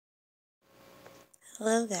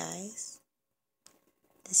Hello guys,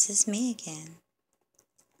 this is me again,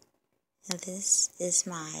 and this is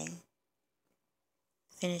my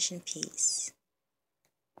finishing piece.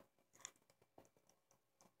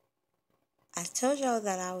 I told y'all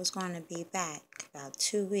that I was going to be back about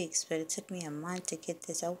 2 weeks, but it took me a month to get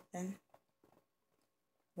this open.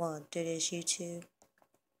 Well, do this YouTube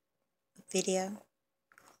video,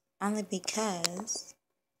 only because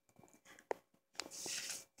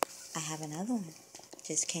I have another one.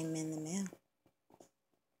 Just came in the mail.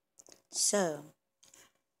 So,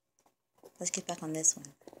 let's get back on this one.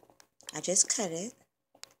 I just cut it,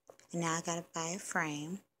 and now I gotta buy a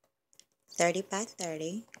frame, 30 by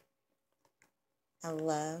 30. I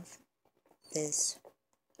love this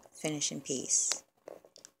finishing piece.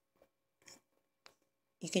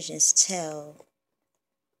 You can just tell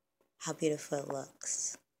how beautiful it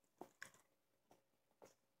looks.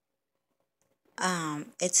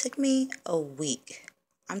 It took me a week.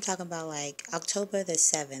 I'm talking about like October the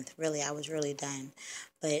 7th. Really, I was really done.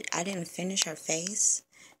 But I didn't finish her face.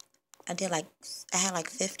 I had like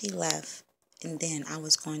 50 left. And then I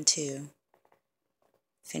was going to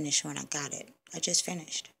finish when I got it. I just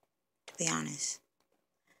finished, to be honest.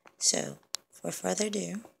 So, for further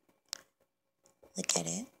ado, look at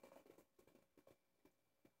it.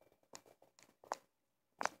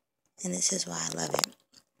 And this is why I love it.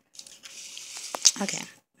 Okay.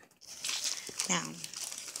 Now,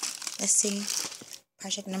 let's see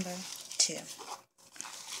project number 2.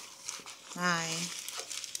 My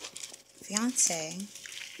fiance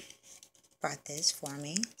brought this for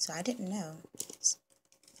me, so I didn't know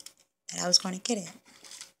that I was going to get it.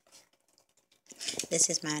 This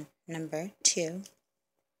is my number 2.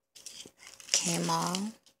 Came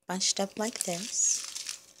all bunched up like this.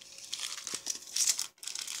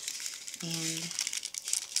 And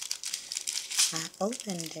I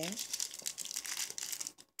opened it.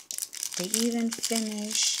 They even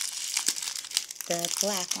finished the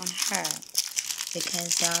black on her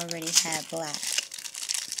because they already had black.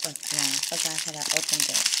 But no, I forgot that I opened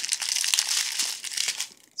it.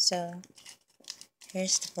 So,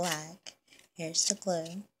 here's the black. Here's the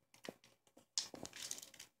glue.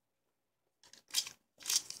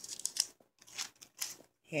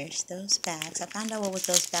 Here's those bags. I found out what was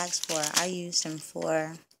those bags for. I used them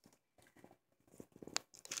for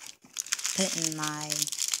putting my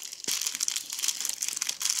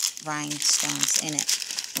rhinestones in it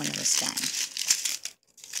when it was done.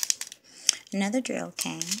 Another drill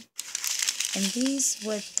came, and these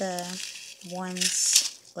what the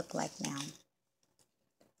ones look like now.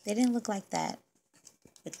 They didn't look like that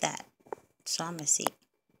with that, so I'm gonna see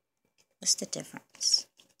what's the difference.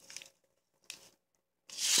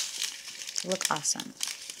 Look awesome.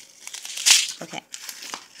 Okay,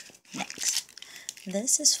 next.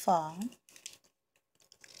 This is fall.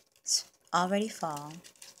 It's already fall.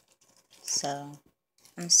 So,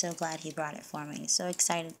 I'm so glad he brought it for me. So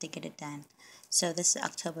excited to get it done. So, this is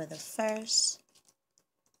October the 1st.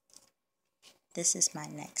 This is my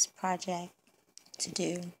next project to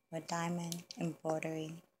do with diamond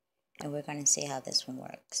embroidery. And we're going to see how this one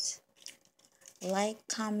works. Like,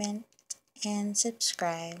 comment, and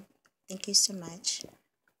subscribe. Thank you so much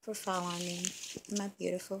for following me. My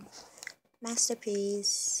beautiful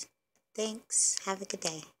masterpiece. Thanks. Have a good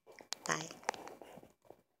day. Bye.